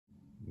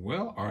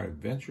Well, our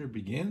adventure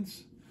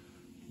begins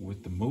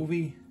with the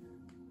movie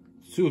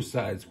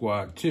Suicide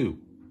Squad 2,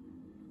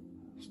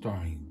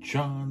 starring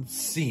John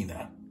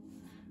Cena.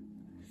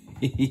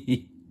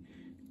 He's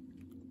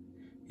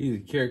a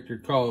character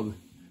called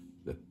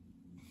the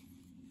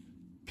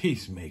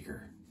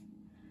Peacemaker.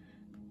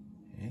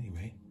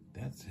 Anyway,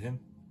 that's him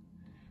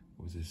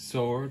with his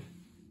sword,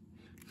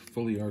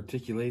 fully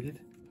articulated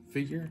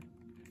figure,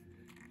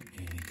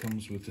 and he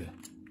comes with a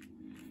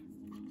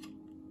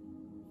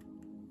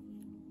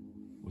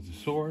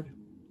sword.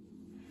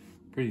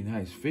 Pretty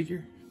nice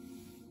figure,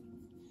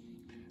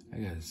 I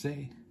gotta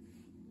say.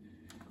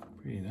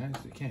 Pretty nice,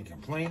 I can't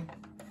complain.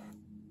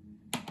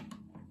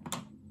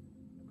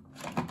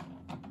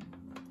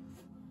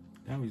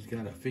 Now he's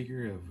got a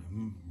figure of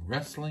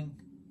wrestling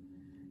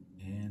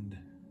and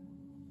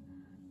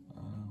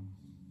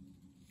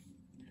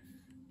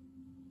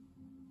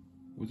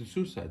with the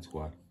Suicide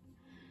Squad.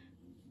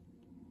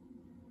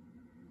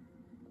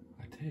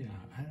 I tell you,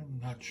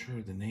 I'm not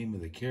sure the name of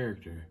the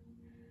character.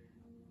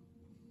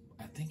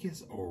 I think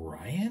it's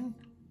Orion.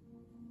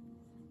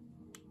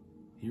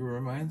 He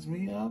reminds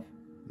me of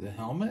the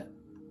helmet.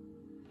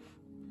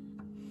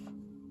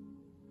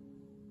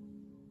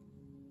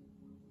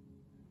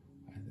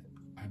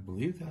 I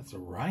believe that's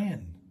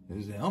Orion,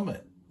 his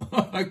helmet.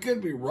 I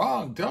could be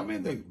wrong. Tell me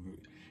in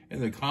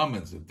the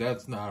comments if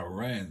that's not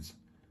Orion's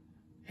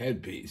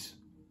headpiece.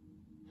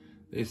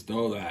 They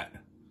stole that.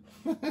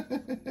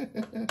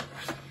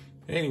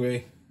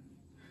 Anyway,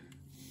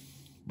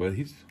 but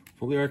he's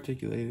fully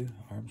articulated,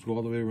 arms go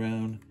all the way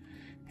around,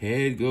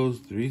 head goes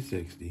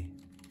 360,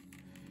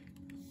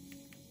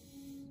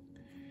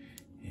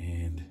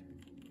 and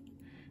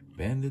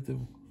bend at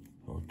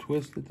or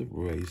twist at the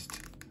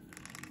waist,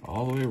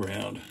 all the way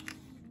around.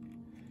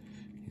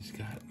 He's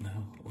got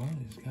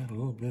he's got a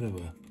little bit of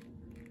a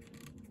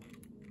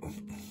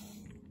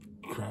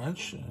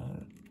crunch.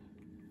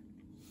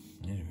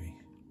 Anyway,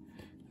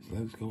 his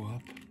legs go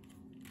up,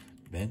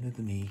 bend at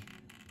the knee,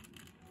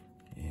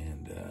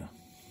 and a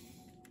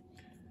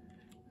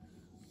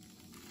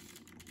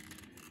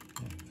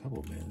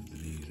couple bends at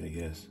the knees, I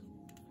guess.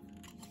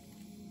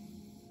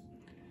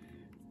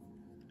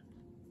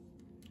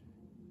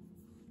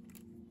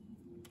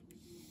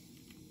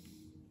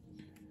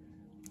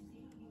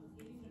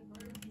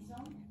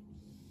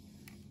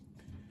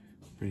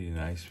 Pretty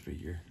nice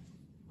figure.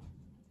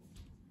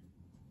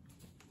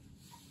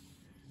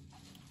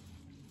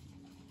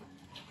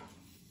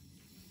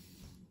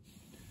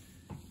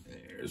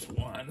 There's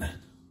one. I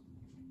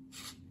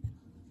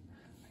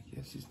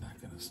guess he's not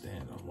going to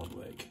stand on one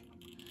leg.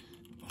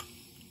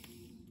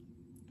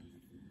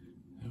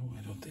 No,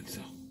 I don't think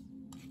so.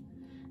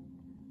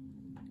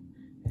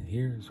 And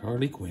here's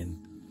Harley Quinn.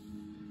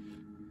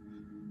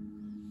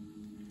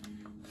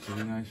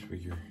 Pretty nice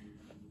figure.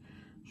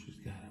 She's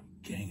got a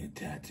gang of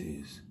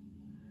tattoos.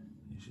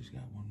 And she's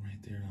got one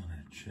right there on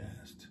her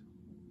chest.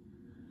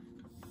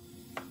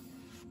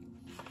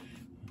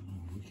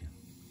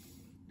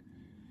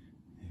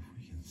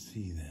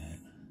 See that.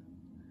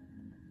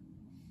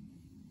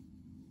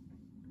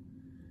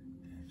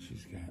 And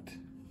she's got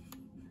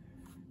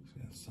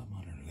some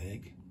on her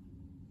leg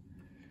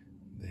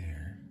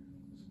there.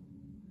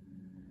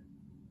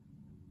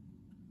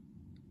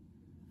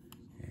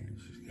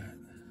 And she's got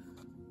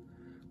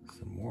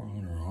some more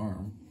on her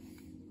arm.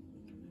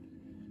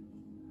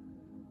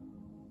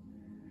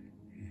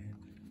 And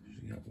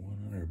she's got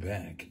one on her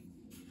back.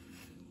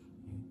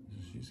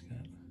 She's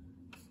got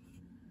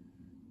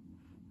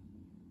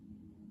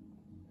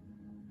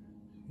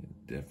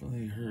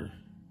definitely her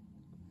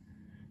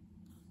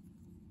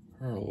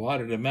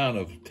allotted amount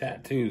of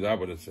tattoos, I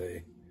would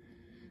say.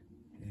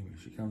 Anyway,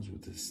 she comes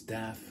with this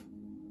staff.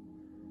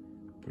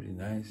 Pretty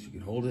nice. You can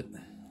hold it.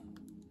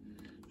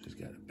 She's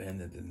got a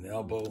bend at the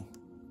elbow.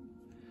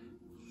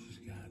 She's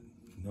got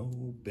no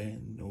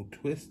bend, no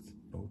twist,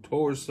 no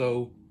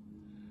torso.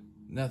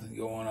 Nothing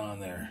going on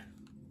there.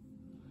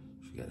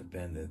 She's got a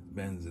bend that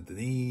bends at the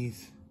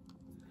knees,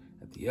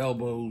 at the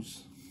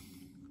elbows.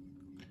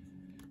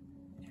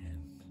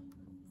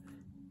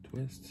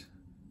 Twist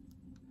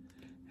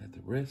at the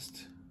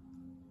wrist,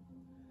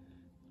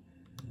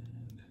 and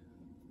there's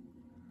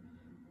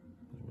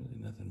really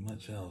nothing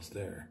much else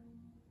there.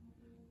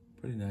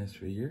 Pretty nice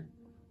figure,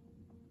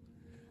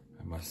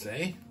 I must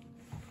say.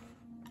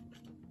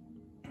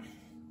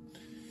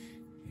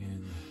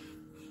 And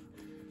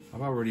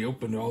I've already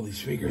opened all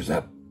these figures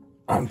up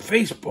on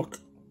Facebook.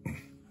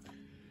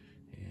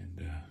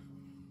 And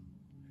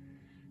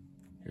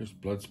here's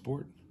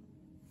Bloodsport.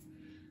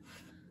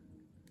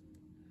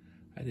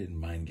 I didn't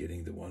mind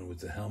getting the one with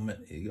the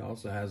helmet. He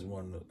also has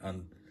one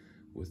on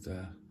with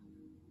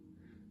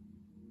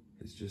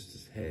it's just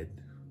his head,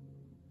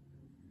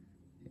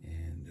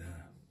 and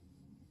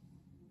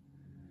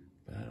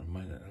but I don't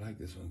mind it. I like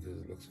this one because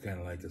it looks kind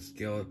of like a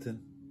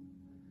skeleton,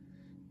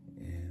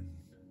 and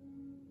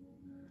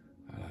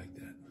I like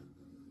that.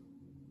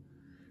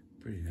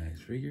 Pretty nice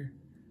figure,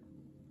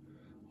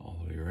 all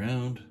the way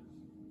around,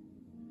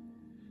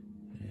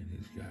 and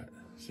he's got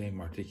same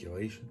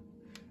articulation,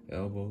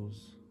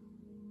 elbows.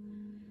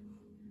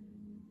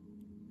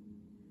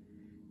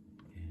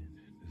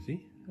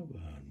 See? How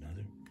about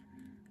another?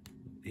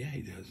 Yeah,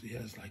 he does. He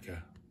has like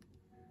a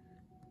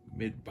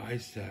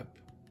mid-bicep.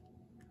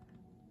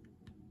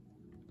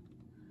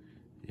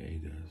 Yeah, he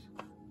does.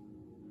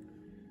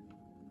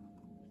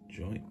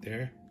 Joint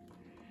there.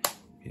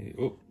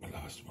 Oh, I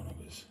lost one of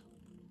his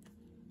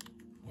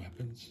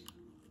weapons.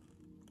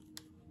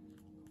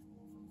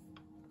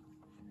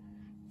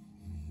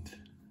 And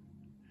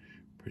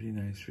pretty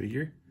nice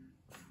figure.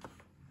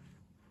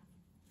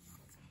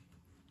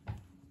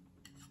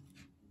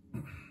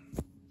 And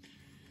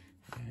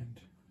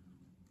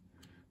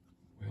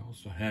we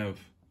also have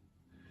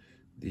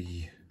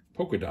the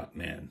polka dot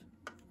man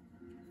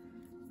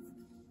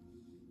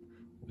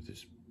with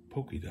his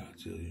polka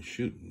dots. He's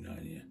shooting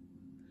on you.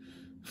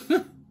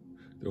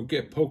 Don't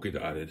get polka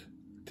dotted,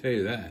 I'll tell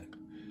you that.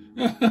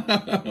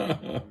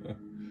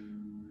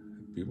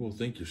 People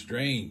think you're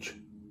strange.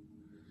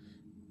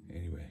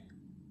 Anyway,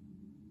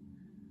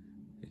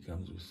 it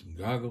comes with some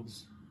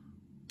goggles.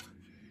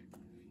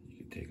 You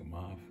can take them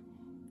off.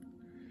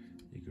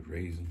 You could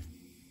raise them.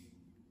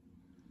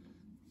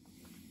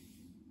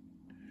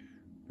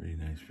 Pretty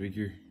nice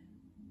figure.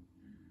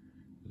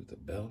 With a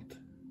belt.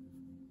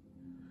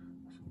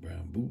 Some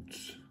brown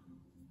boots.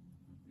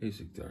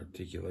 Basic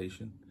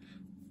articulation.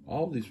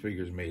 All these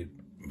figures made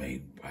by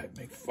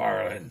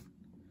Mcfarlane.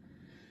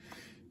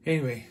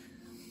 Anyway,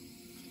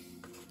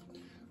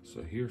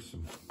 so here's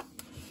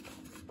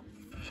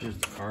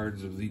the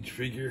cards of each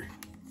figure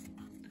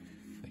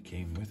that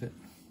came with it.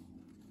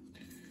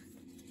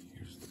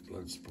 Here's the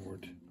blood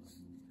sport.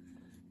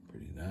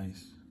 Pretty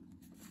nice.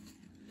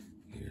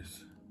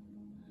 Here's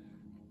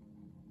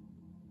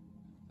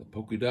the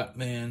polka dot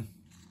man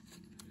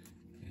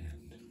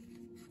and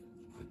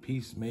the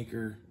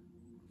peacemaker.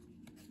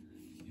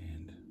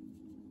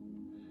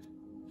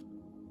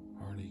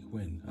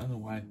 Quinn. I don't know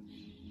why. It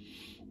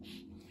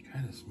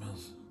kind of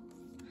smells.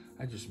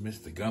 I just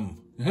missed the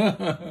gum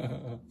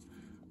from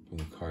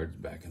the cards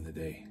back in the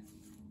day.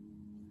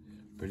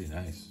 Pretty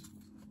nice.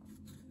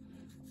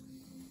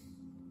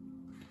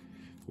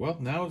 Well,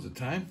 now is the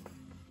time,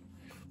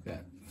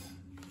 that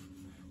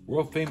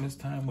world famous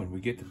time when we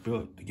get to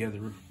build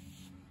together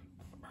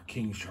our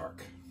king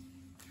shark.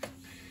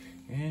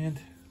 And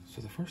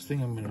so the first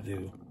thing I'm going to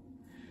do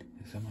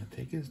is I'm going to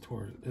take his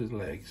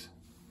legs.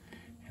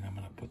 And I'm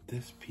going to put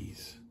this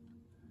piece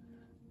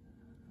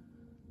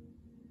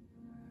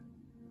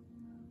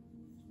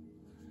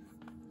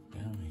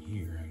down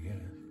here, I guess.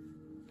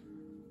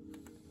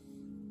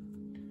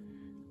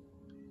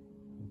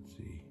 Let's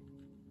see.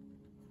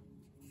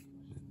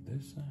 Is it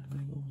this side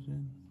that goes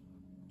in?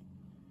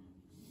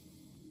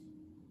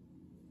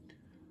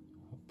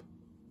 Up.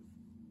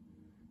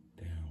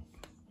 Down.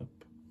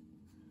 Up.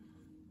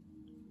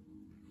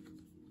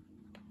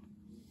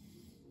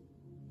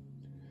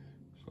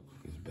 So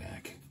his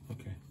back.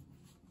 Okay.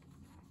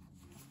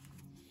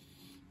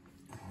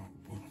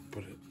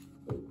 Put it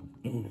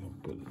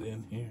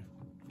in here.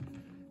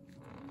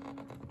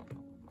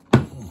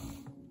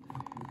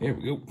 There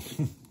we go.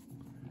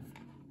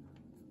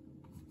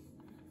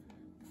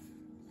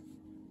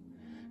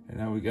 And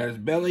now we got his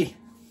belly.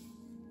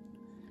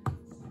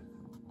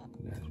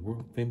 We got his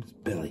world famous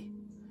belly.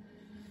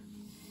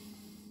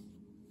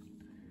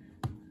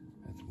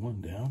 That's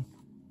one down.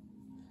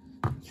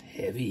 It's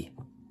heavy.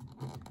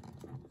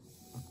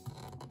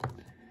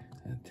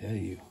 I tell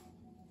you,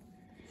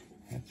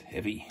 that's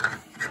heavy.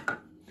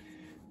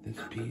 This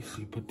piece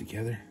you put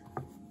together.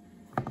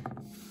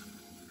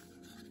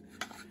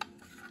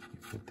 You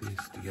put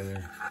these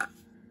together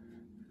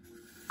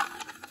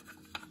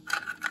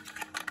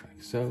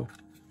like so.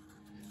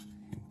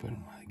 You put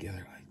them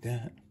together like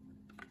that.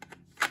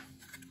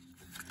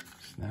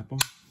 Snap them.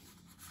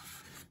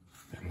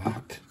 They're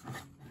locked.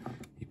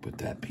 You put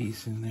that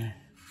piece in there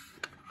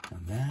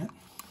and that.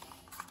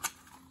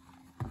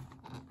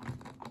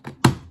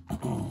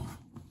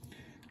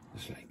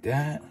 Just like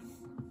that.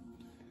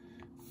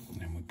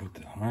 And then we put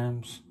the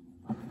arms.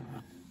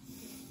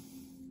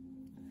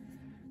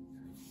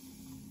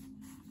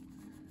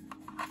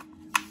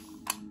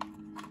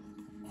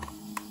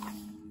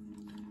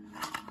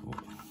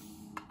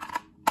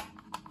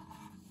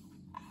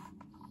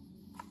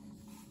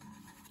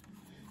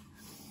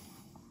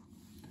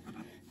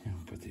 And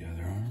we put the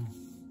other arm.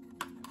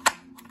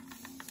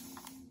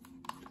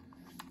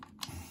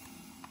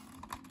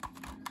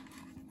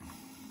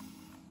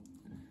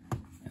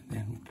 And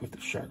then we put the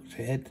shark's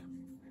head.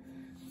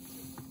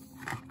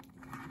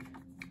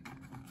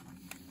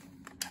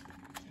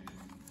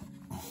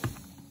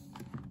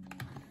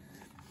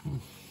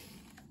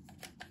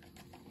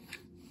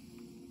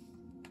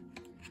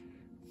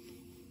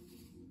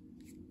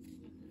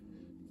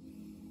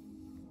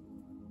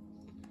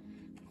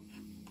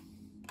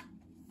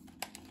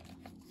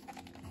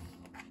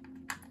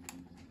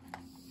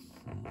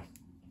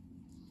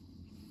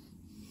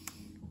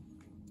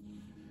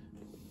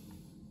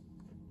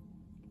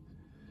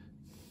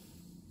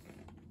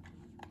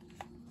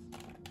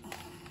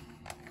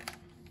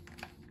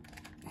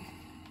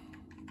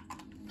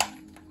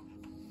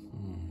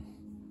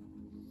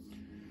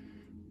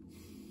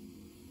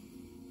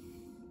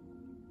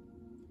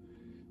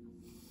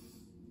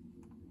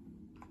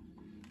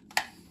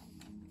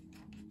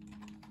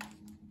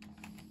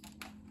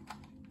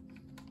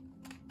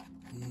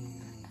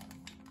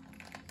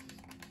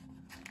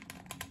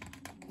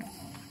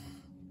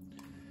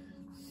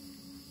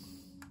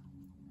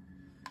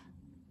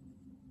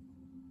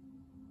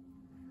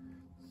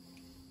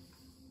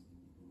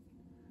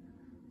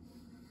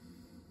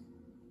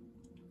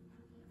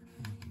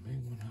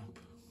 coming up.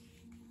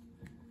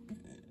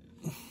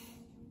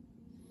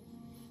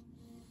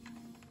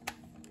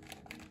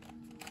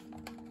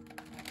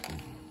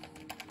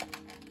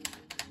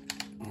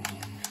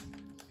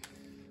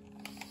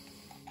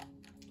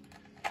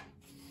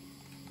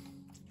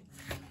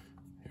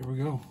 Here we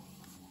go.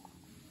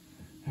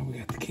 Now we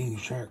got the king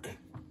shark.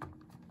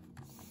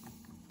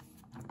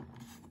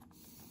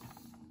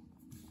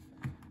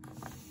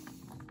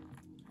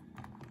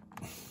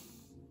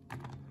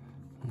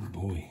 Oh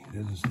boy, it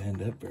doesn't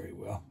stand up very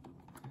well.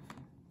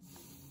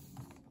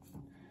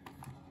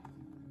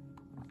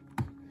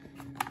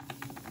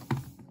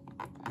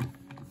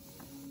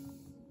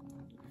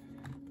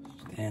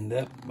 Stand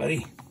up,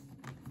 buddy.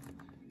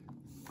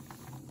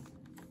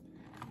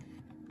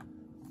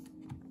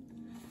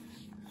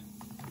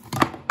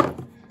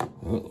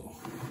 Uh-oh.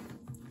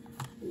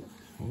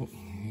 Oh,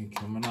 he's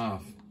coming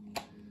off.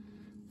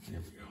 There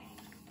we go.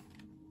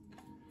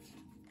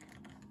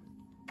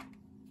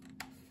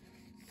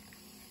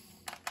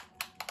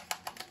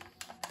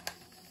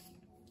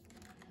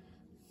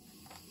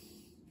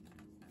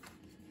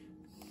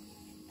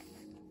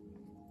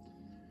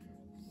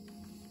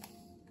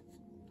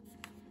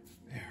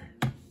 There.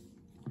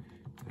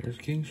 There's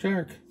King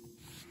Shark.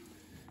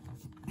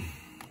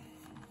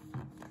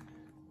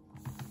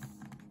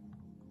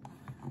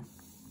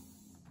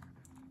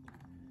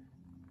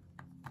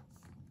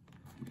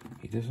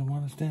 He doesn't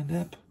want to stand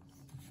up.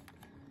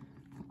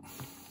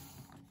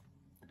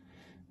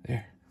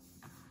 There.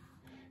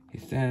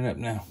 He's standing up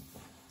now.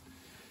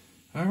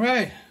 All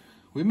right.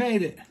 We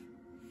made it.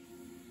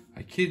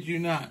 I kid you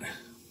not.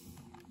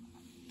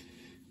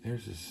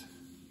 There's this.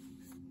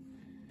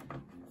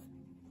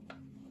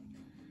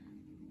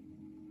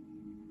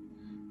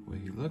 Way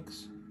he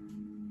looks.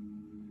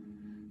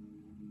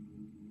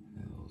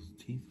 Those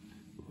teeth.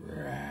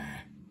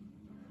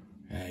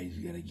 He's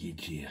gonna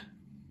get you.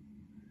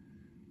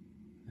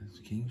 That's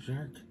King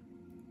Shark.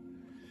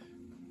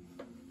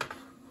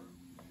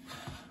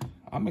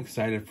 I'm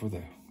excited for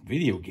the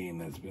video game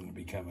that's going to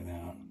be coming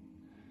out,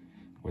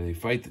 where they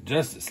fight the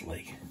Justice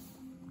League.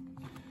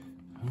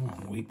 I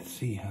want to wait to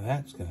see how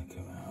that's going to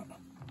come out.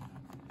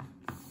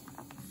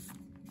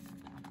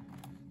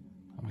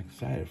 I'm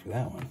excited for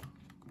that one.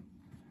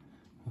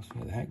 We'll see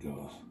how that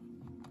goes.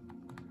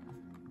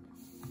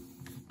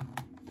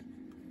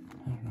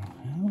 I don't know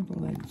how the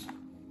legs.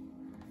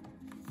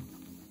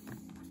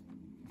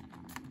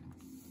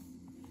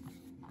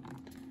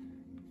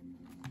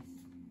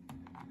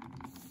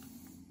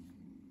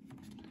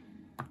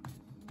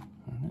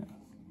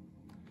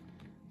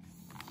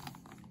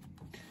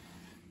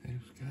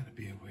 There's got to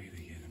be a way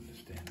to get him to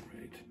stand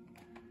right.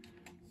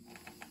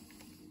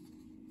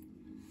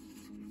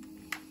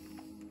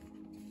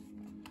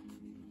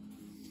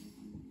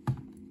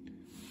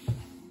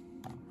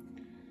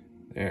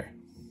 There.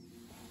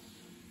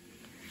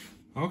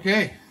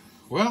 Okay.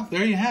 Well,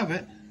 there you have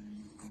it.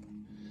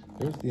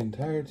 There's the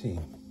entire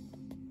team.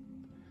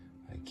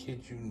 I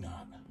kid you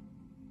not.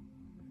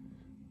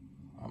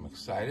 I'm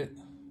excited.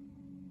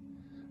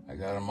 I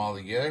got them all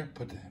together,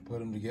 put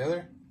them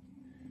together.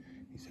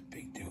 He's a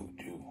big dude,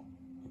 too.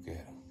 Look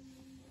at him.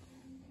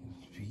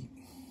 His feet.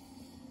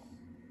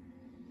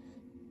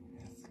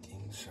 That's the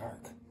King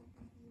Shark.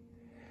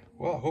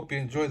 Well, I hope you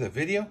enjoyed the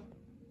video.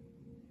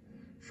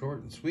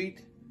 Short and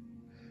sweet.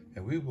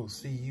 And we will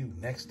see you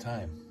next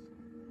time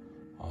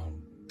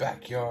on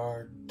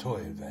Backyard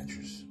Toy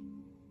Adventures.